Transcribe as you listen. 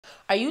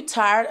Are you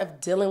tired of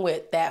dealing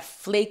with that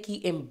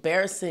flaky,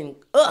 embarrassing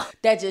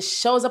that just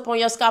shows up on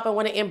your scalp and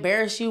want to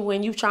embarrass you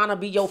when you trying to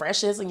be your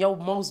freshest and your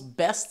most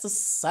best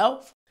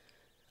self?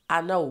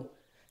 I know.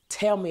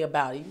 Tell me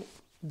about it.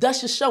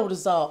 Dust your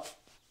shoulders off.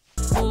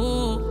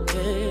 Ooh,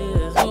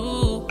 yes,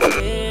 ooh,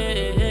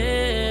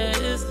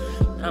 yes.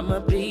 I'ma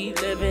be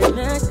living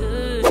that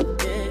good,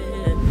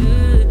 yeah,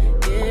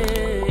 good,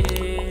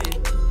 yeah.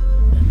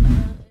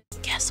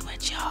 Guess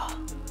what, y'all?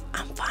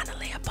 I'm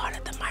finally a part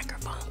of the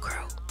microphone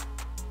crew.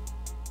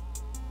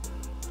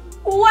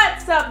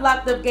 What's up,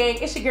 Locked Up gang?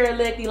 It's your girl,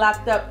 Flaky,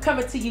 Locked Up,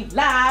 coming to you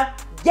live.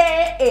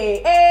 Yeah!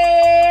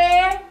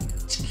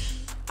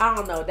 I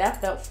don't know,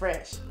 that felt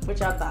fresh. What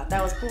y'all thought?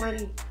 That was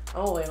corny?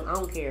 Oh well, I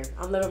don't care.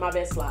 I'm living my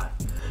best life.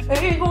 I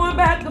ain't going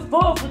back and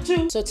forth with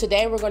you. So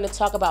today we're going to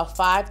talk about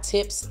 5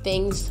 tips,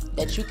 things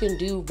that you can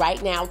do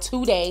right now,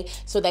 today,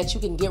 so that you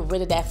can get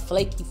rid of that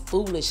flaky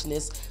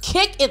foolishness.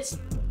 Kick its...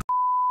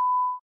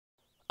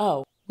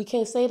 Oh, we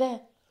can't say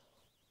that?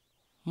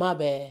 My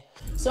bad.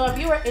 So if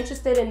you are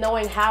interested in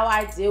knowing how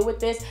I deal with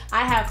this,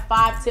 I have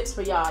 5 tips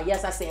for y'all.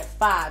 Yes, I said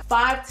 5.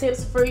 5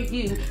 tips for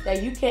you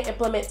that you can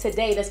implement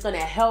today that's gonna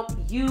help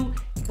you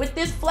with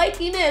this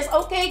flakiness.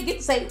 Okay,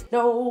 say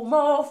no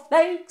more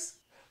flakes,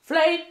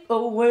 flake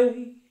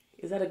away.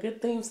 Is that a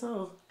good theme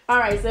song? All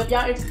right, so if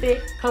y'all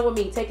interested, come with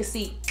me, take a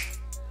seat.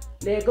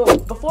 There you go.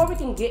 Before we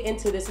can get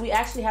into this, we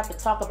actually have to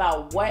talk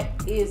about what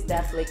is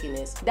that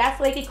flakiness. That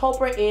flaky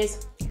culprit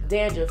is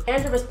dandruff.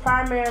 Dandruff is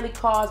primarily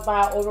caused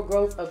by an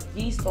overgrowth of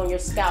yeast on your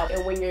scalp.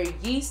 And when your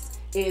yeast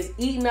is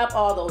eating up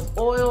all those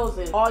oils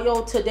and all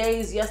your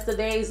todays,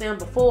 yesterdays, and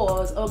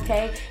befores,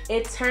 okay,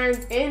 it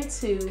turns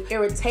into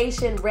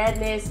irritation,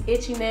 redness,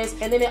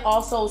 itchiness, and then it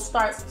also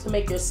starts to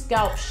make your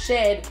scalp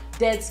shed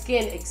dead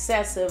skin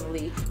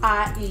excessively,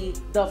 i.e.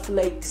 the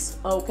flakes,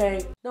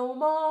 okay? No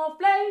more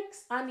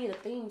flakes. I need a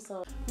theme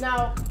song.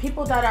 Now,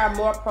 people that are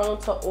more prone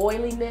to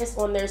oiliness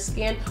on their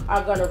skin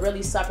are gonna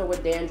really suffer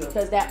with dandruff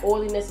because that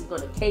oiliness is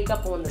gonna cake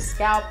up on the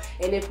scalp.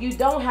 And if you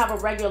don't have a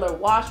regular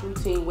wash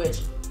routine, which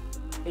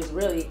is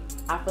really,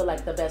 I feel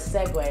like, the best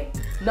segue.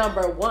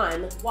 Number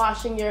 1,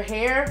 washing your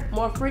hair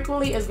more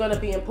frequently is gonna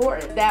be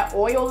important. That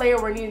oil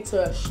layer we're needing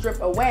to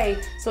strip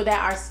away so that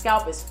our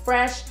scalp is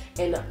fresh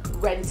and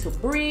ready to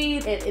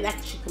breathe, and it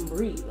actually can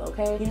breathe,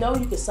 okay? You know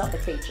you can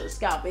suffocate your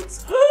scalp.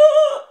 It's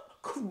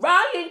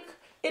crying.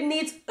 It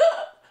needs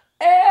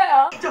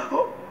air.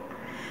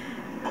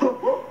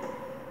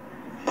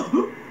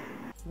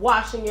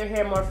 Washing your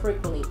hair more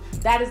frequently.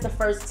 That is the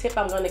first tip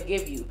I'm gonna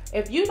give you.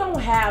 If you don't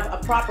have a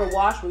proper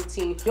wash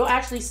routine, you'll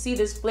actually see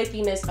this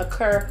flakiness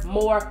occur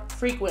more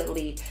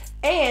frequently.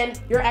 And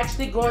you're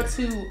actually going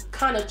to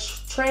kind of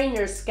train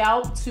your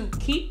scalp to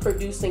keep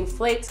producing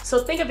flakes.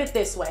 So think of it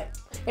this way.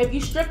 If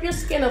you strip your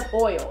skin of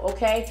oil,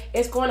 okay,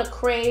 it's going to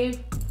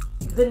crave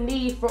the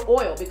need for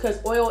oil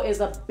because oil is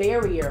a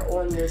barrier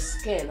on your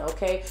skin,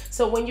 okay?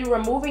 So when you're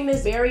removing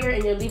this barrier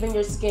and you're leaving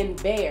your skin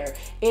bare,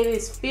 it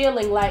is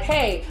feeling like,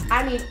 hey,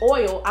 I need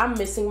oil, I'm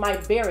missing my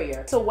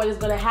barrier. So what is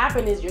gonna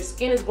happen is your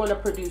skin is gonna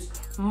produce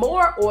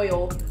more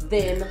oil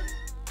than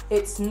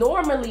it's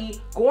normally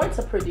going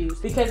to produce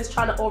because it's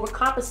trying to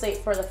overcompensate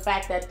for the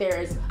fact that there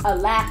is a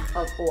lack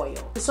of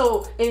oil.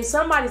 So in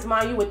somebody's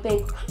mind, you would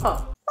think,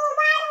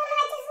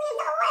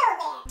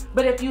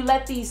 but if you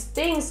let these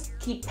things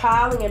keep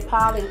piling and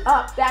piling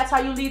up, that's how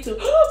you lead to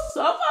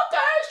suffocation.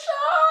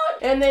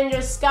 And then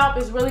your scalp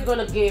is really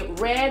gonna get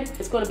red,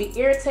 it's gonna be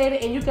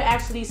irritated, and you can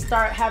actually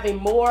start having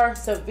more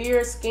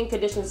severe skin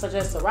conditions such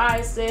as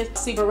psoriasis,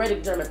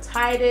 seborrheic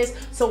dermatitis.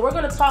 So we're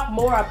gonna talk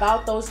more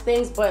about those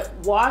things, but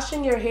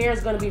washing your hair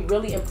is gonna be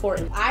really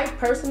important. I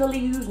personally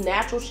use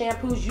natural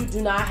shampoos. You do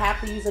not have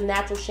to use a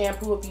natural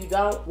shampoo if you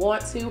don't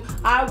want to.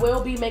 I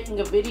will be making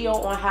a video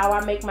on how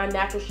I make my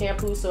natural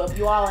shampoo, so if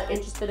you all are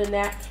interested in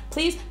that,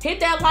 please hit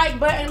that like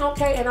button,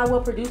 okay, and I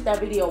will produce that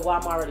video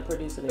while I'm already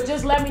producing it. But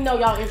just let me know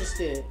y'all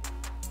interested.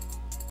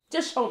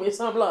 Just show me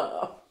some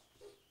love.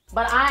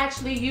 But I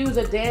actually use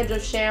a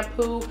dandruff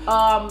shampoo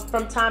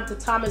from time to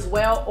time as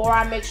well, or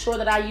I make sure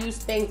that I use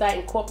things that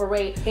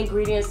incorporate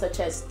ingredients such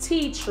as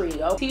tea tree.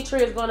 Tea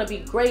tree is gonna be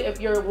great if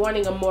you're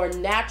wanting a more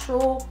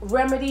natural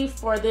remedy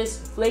for this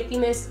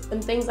flakiness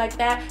and things like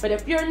that. But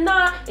if you're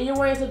not and you're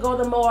wanting to go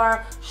the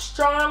more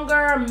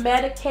stronger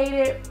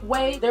medicated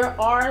way, there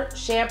are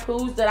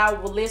shampoos that I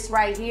will list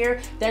right here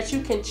that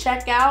you can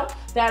check out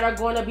that are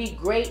going to be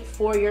great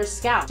for your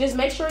scalp. Just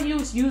make sure you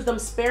use them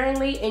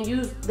sparingly and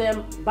use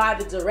them by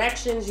the directions.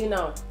 You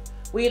know,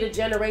 we the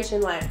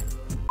generation like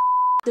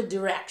the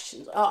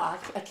directions. Oh,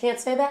 I can't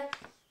say that.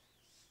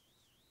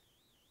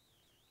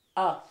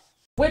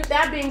 With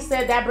that being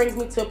said, that brings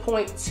me to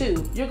point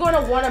 2. You're going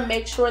to want to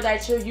make sure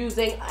that you're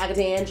using a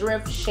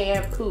dandruff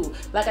shampoo.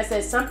 Like I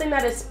said, something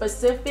that is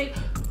specific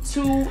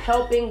to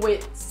helping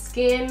with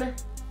skin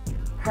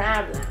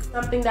problem.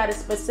 Something that is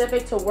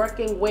specific to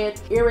working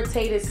with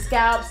irritated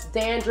scalps,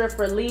 dandruff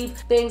relief,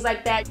 things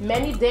like that.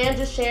 Many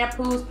dandruff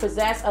shampoos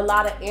possess a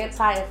lot of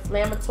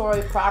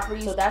anti-inflammatory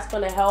properties, so that's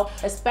gonna help,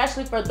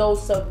 especially for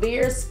those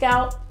severe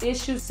scalp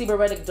issues,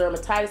 seborrheic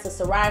dermatitis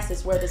and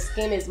psoriasis, where the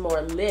skin is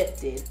more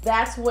lifted.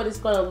 That's what it's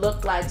gonna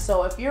look like.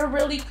 So if you're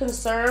really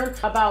concerned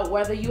about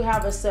whether you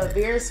have a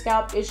severe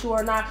scalp issue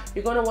or not,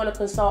 you're gonna wanna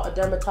consult a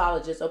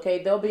dermatologist,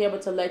 okay? They'll be able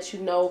to let you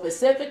know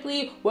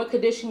specifically what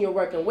condition you're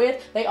working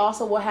with. They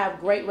also will have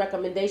great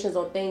recommendations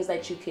on things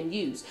that you can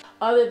use.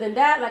 Other than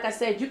that, like I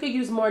said, you could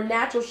use more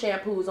natural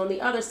shampoos on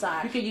the other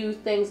side. You could use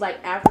things like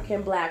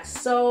African black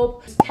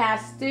soap,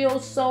 Castile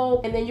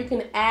soap, and then you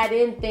can add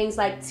in things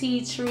like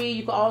tea tree.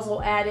 You can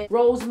also add in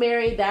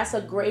rosemary. That's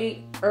a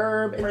great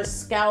herb for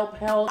scalp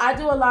health. I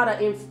do a lot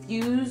of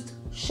infused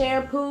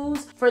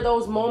shampoos for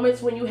those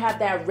moments when you have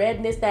that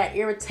redness, that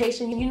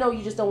irritation. You know,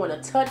 you just don't want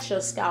to touch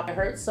your scalp. It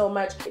hurts so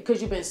much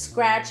because you've been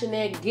scratching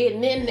it,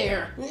 getting in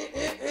there.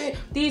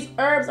 These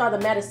herbs are the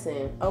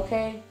medicine,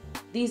 okay?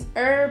 These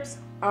herbs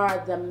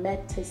are the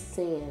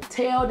medicine.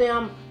 Tell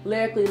them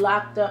Lyrically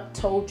Locked Up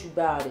told you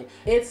about it.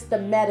 It's the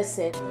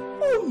medicine.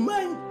 Oh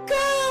my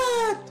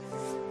God!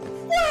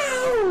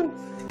 Wow!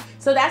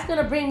 So that's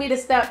gonna bring me to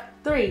step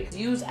 3.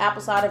 Use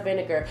apple cider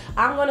vinegar.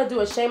 I'm gonna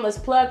do a shameless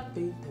plug.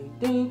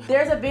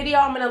 There's a video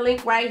I'm gonna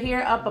link right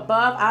here up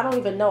above. I don't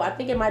even know. I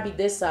think it might be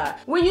this side.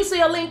 When you see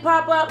a link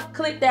pop up,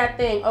 click that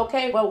thing,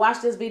 okay? Well,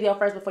 watch this video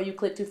first before you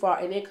click too far,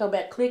 and then come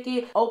back, click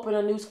it, open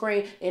a new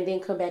screen, and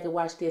then come back and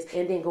watch this,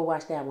 and then go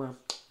watch that one.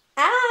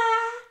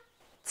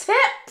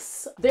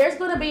 Tips! There's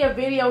gonna be a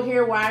video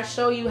here where I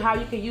show you how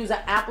you can use an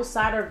apple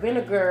cider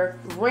vinegar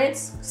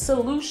rinse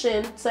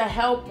solution to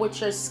help with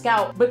your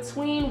scalp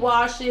between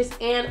washes,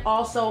 and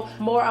also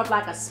more of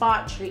like a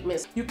spot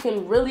treatment. You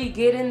can really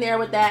get in there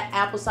with that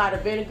apple cider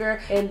vinegar,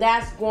 and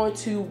that's going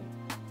to,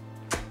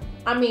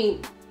 I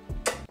mean,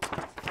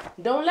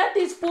 don't let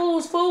these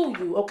fools fool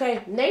you,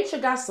 okay? Nature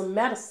got some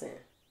medicine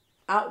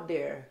out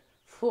there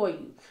for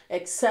you,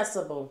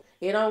 accessible.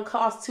 It don't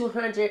cost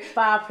 $200,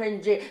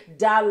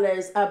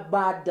 $500 a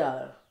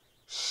bottle.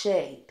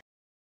 Shade.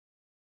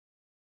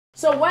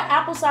 So what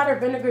apple cider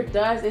vinegar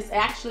does is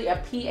actually a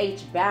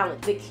pH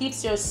balance. It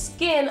keeps your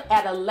skin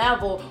at a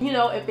level, you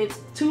know, if it's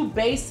too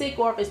basic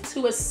or if it's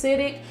too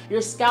acidic,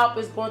 your scalp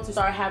is going to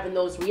start having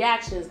those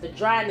reactions, the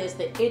dryness,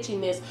 the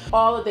itchiness,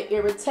 all of the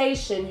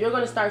irritation. You're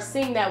going to start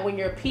seeing that when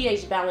your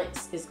pH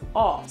balance is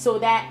off. So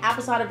that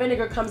apple cider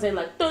vinegar comes in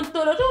like, dun,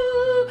 dun, dun,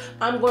 dun.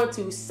 I'm going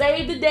to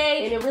save the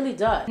day, and it really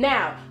does.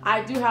 Now,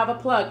 I do have a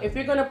plug. If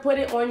you're going to put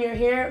it on your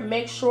hair,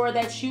 make sure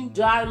that you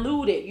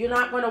dilute it. You're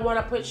not going to want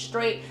to put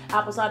straight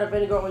apple cider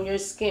vinegar on your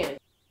skin.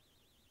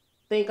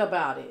 Think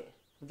about it.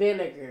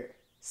 Vinegar,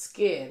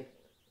 skin.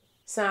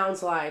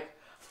 Sounds like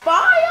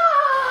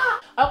fire!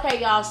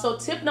 Okay, y'all, so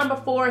tip number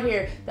 4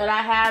 here that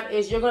I have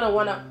is you're gonna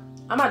wanna,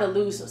 I'm about to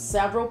lose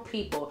several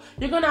people.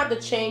 You're gonna have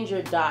to change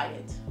your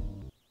diet.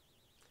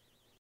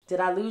 Did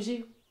I lose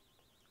you?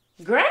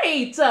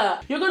 Great!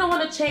 You're gonna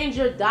wanna change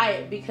your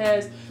diet,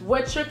 because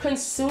what you're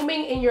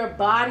consuming in your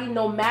body,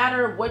 no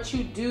matter what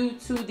you do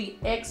to the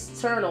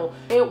external,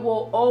 it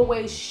will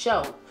always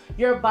show.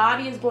 Your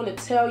body is going to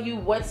tell you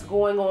what's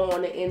going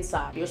on the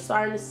inside. You're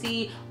starting to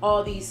see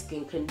all these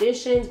skin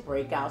conditions,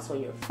 breakouts on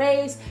your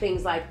face,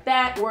 things like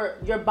that, where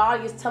your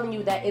body is telling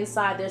you that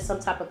inside there's some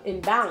type of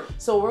imbalance.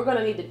 So we're going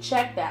to need to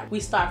check that.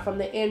 We start from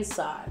the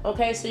inside.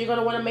 Okay, so you're going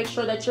to want to make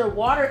sure that your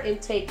water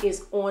intake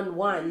is on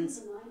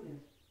ones.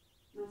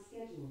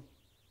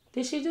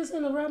 Did she just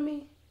interrupt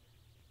me?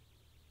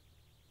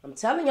 I'm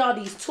telling y'all,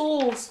 these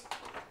tools.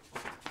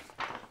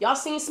 Y'all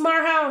seen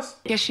Smart House?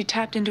 Yes, she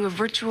tapped into a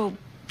virtual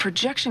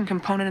projection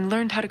component and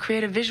learned how to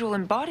create a visual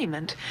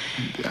embodiment.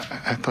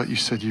 I thought you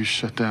said you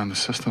shut down the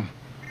system.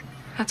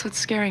 That's what's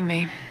scaring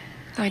me.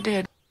 I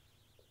did.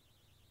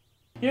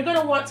 You're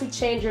gonna want to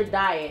change your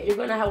diet. You're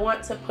gonna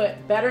want to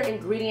put better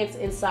ingredients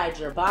inside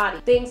your body.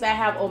 Things that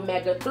have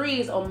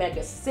omega-3s,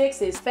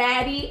 omega-6s,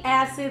 fatty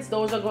acids,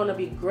 those are gonna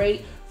be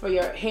great for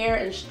your hair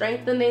and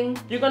strengthening.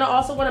 You're gonna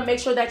also wanna make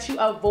sure that you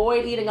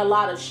avoid eating a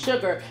lot of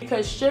sugar,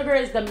 because sugar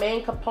is the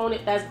main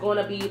component that's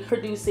gonna be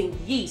producing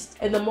yeast.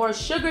 And the more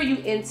sugar you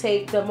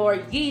intake, the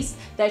more yeast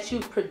that you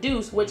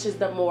produce, which is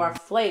the more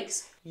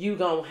flakes you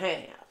gonna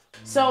have.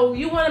 So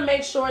you want to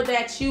make sure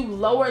that you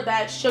lower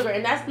that sugar,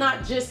 and that's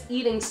not just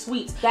eating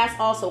sweets, that's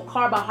also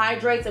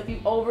carbohydrates. If you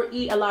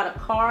overeat a lot of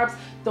carbs,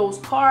 those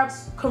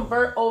carbs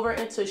convert over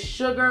into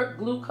sugar,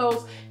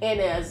 glucose, and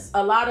as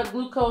a lot of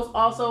glucose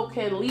also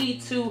can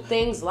lead to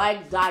things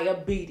like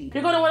diabetes.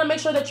 You're going to want to make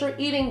sure that you're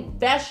eating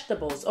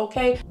vegetables,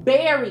 okay?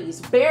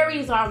 Berries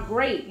are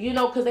great, you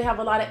know, because they have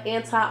a lot of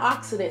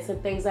antioxidants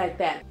and things like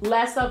that.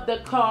 Less of the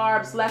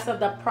carbs, less of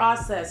the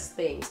processed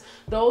things.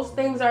 Those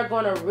things are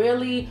going to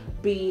really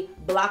be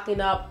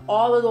blocking up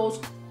all of those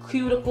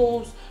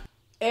cuticles,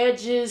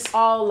 edges,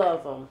 all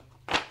of them.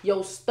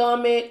 Your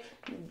stomach,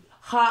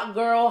 hot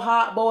girl,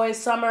 hot boy,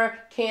 summer,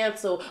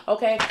 cancel,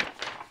 okay?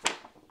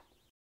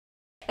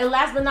 And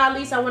last but not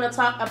least, I want to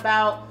talk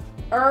about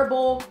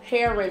herbal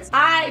hair rinse.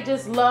 I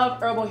just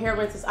love herbal hair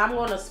rinses. I'm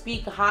gonna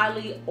speak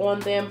highly on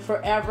them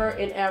forever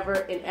and ever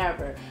and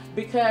ever,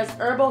 because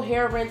herbal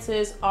hair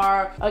rinses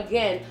are,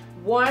 again,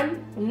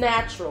 1,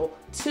 natural,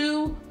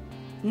 2,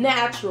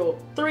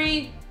 natural,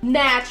 3,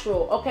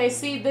 natural. Okay,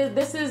 see,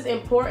 this is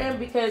important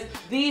because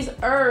these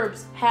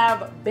herbs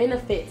have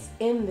benefits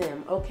in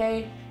them,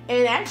 okay?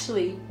 And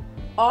actually,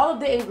 all of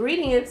the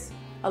ingredients,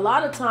 a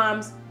lot of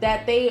times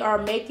that they are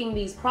making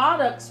these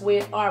products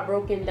with, are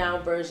broken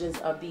down versions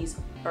of these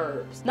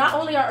herbs. Not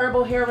only are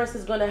herbal hair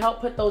rinses going to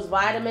help put those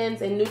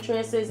vitamins and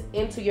nutrients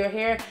into your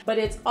hair, but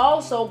it's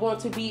also going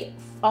to be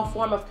a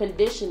form of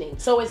conditioning.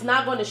 So it's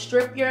not going to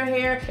strip your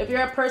hair. If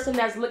you're a person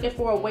that's looking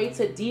for a way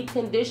to deep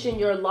condition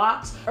your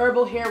locks,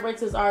 herbal hair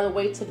rinses are the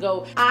way to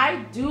go.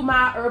 I do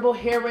my herbal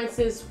hair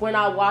rinses when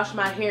I wash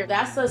my hair.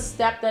 That's a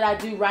step that I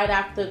do right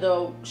after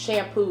the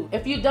shampoo.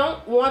 If you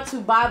don't want to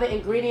buy the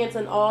ingredients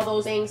and all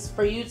those things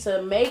for you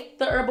to make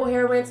the herbal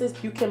hair rinses,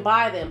 you can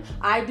buy them.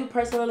 I do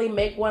personally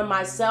make one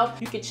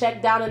myself. You can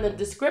check down in the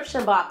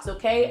description box,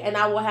 okay? And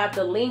I will have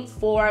the link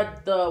for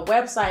the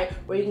website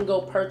where you can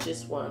go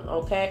purchase one,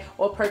 okay?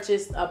 Or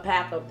purchase a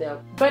pack of them.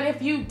 But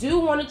if you do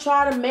want to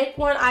try to make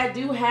one, I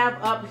do have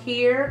up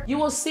here, you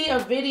will see a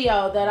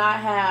video that I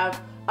have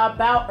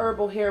about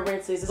herbal hair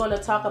rinses. It's going to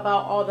talk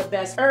about all the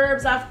best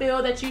herbs I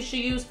feel that you should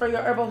use for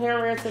your herbal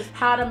hair rinses,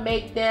 how to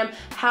make them,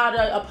 how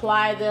to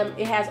apply them.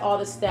 It has all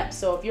the steps.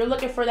 So if you're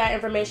looking for that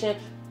information,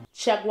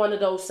 check one of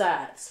those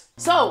sides.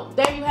 So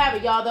there you have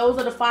it, y'all. Those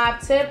are the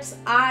 5 tips.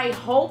 I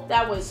hope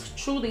that was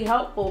truly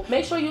helpful.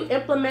 Make sure you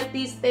implement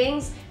these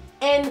things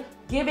and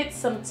give it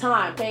some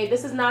time, okay?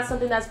 This is not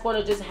something that's going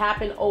to just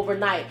happen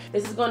overnight.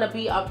 This is going to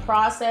be a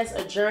process,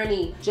 a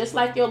journey, just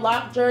like your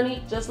lock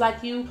journey, just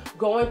like you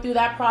going through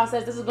that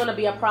process. This is going to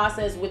be a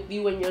process with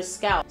you and your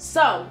scalp.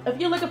 So if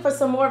you're looking for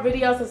some more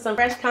videos and some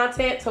fresh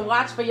content to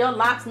watch for your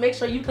locks, make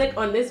sure you click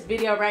on this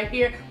video right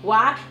here.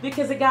 Why?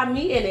 Because it got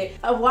me in it.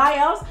 Why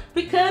else?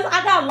 Because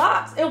I got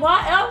locks. And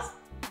why else?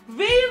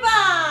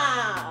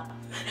 Viva!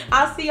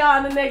 I'll see y'all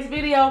in the next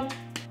video.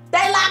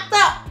 Stay locked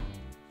up.